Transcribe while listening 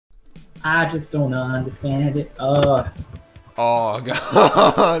I just don't understand it. Oh,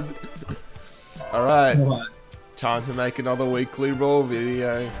 God. Alright. what? Time to make another weekly Raw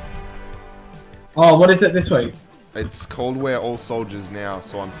video. Oh, what is it this week? It's called We're All Soldiers Now,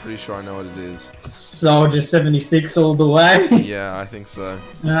 so I'm pretty sure I know what it is. Soldier 76 all the way? Yeah, I think so.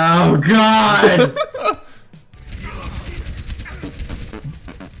 Oh, God!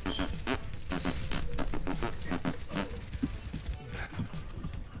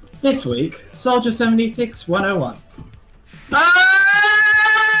 This week, Soldier 76 101.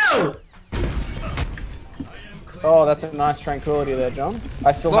 Oh! Oh, that's a nice tranquility there, John.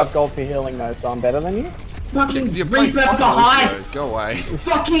 I still have gold for healing though, so I'm better than you. Fucking You're playing Reaper fucking behind! Lucio. Go away.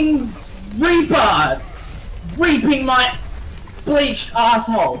 Fucking Reaper! Reaping my bleached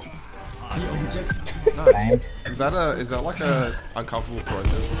asshole. Nice. Is that like a uncomfortable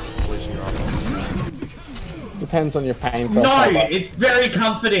process, bleaching your asshole? Depends on your pain. No, it's very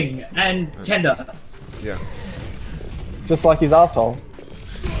comforting and tender. Yeah. Just like his asshole.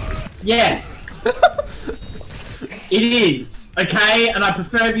 Yes. It is, okay? And I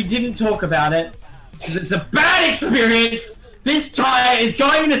prefer if you didn't talk about it, because it's a bad experience. This tire is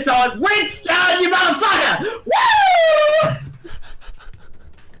going to someone. Redstone, you motherfucker! Woo!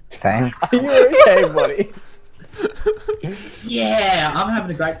 Same. Are you okay, buddy? Yeah, I'm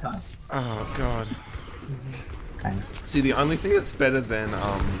having a great time. Oh god. Same. See, the only thing that's better than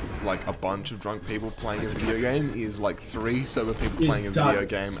like a bunch of drunk people playing a video game is like 3 sober people playing a video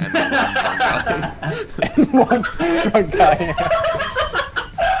game and 1 drunk guy. And one drunk guy.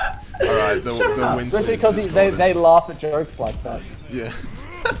 Alright, the Winston. Especially because they laugh at jokes like that. Yeah.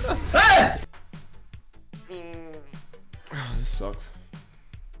 Oh, this sucks.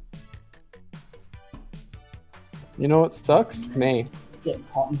 You know what sucks? Me. Getting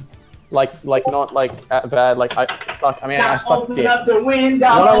hot. Like not like bad. Like I suck. I mean, I suck Open dick. up the window.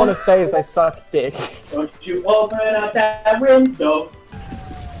 What I want to say is I suck dick. Don't you open up that window?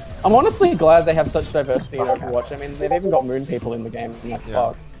 I'm honestly glad they have such diversity in Overwatch. I mean, they've even got moon people in the game. I'm like, Yeah.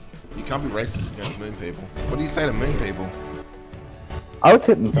 fuck. You can't be racist against moon people. What do you say to moon people? I was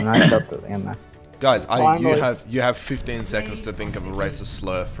hitting some nice stuff at the end there. Guys, Finally. you have 15 seconds to think of a racist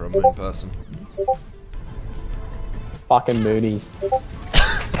slur for a moon person. Fucking moonies.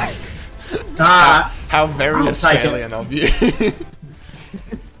 How very I'll take Australian of you.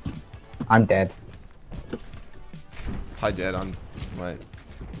 I'm dead. Hi, Dad. Wait.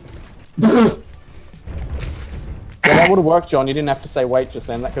 Yeah, that would have worked, John. You didn't have to say wait just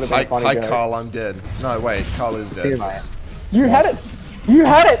then. That could have been Hi, a funny hi, joke. Carl. I'm dead. No, wait. Carl is dead. You had it. You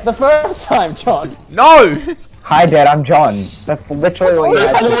had it the first time, John. No. Hi, Dad. I'm John. That's literally what you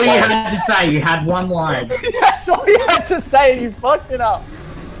had That's to all you say. had to say. You had one line. That's all you had to say, and you fucked it up.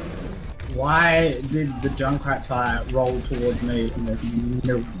 Why did the Junkrat tire roll towards me in the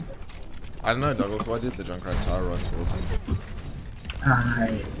middle? I don't know, Douglas. Why did the Junkrat tire run towards him?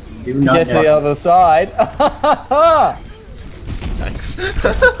 I do not Get to know. the other side. Thanks.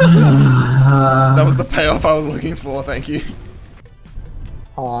 That was the payoff I was looking for. Thank you.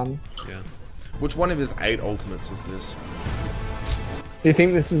 Han. Yeah. Which one of his 8 ultimates was this? Do you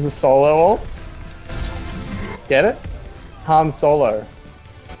think this is a solo ult? Get it? Han Solo.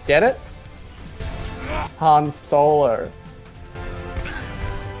 Get it? Han Solo.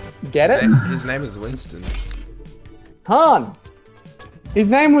 Get it? His name is Winston. Han! His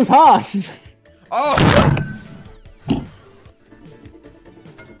name was Han! Oh!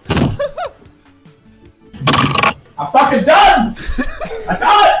 I'm fucking done! I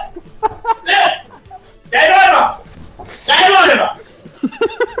got it! Yeah. Game over! Game over!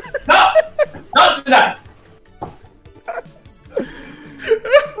 No! Not today!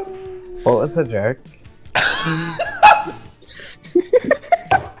 What was the joke?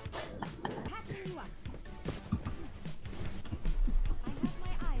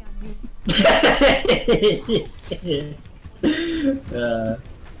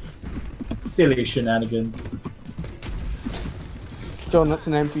 Silly shenanigans. John, that's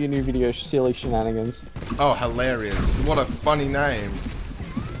the name for your new video, Silly Shenanigans. Oh, hilarious. What a funny name.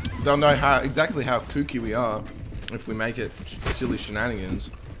 They'll know exactly how kooky we are if we make it silly shenanigans.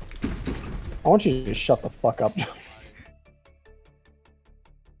 I want you to just shut the fuck up, John.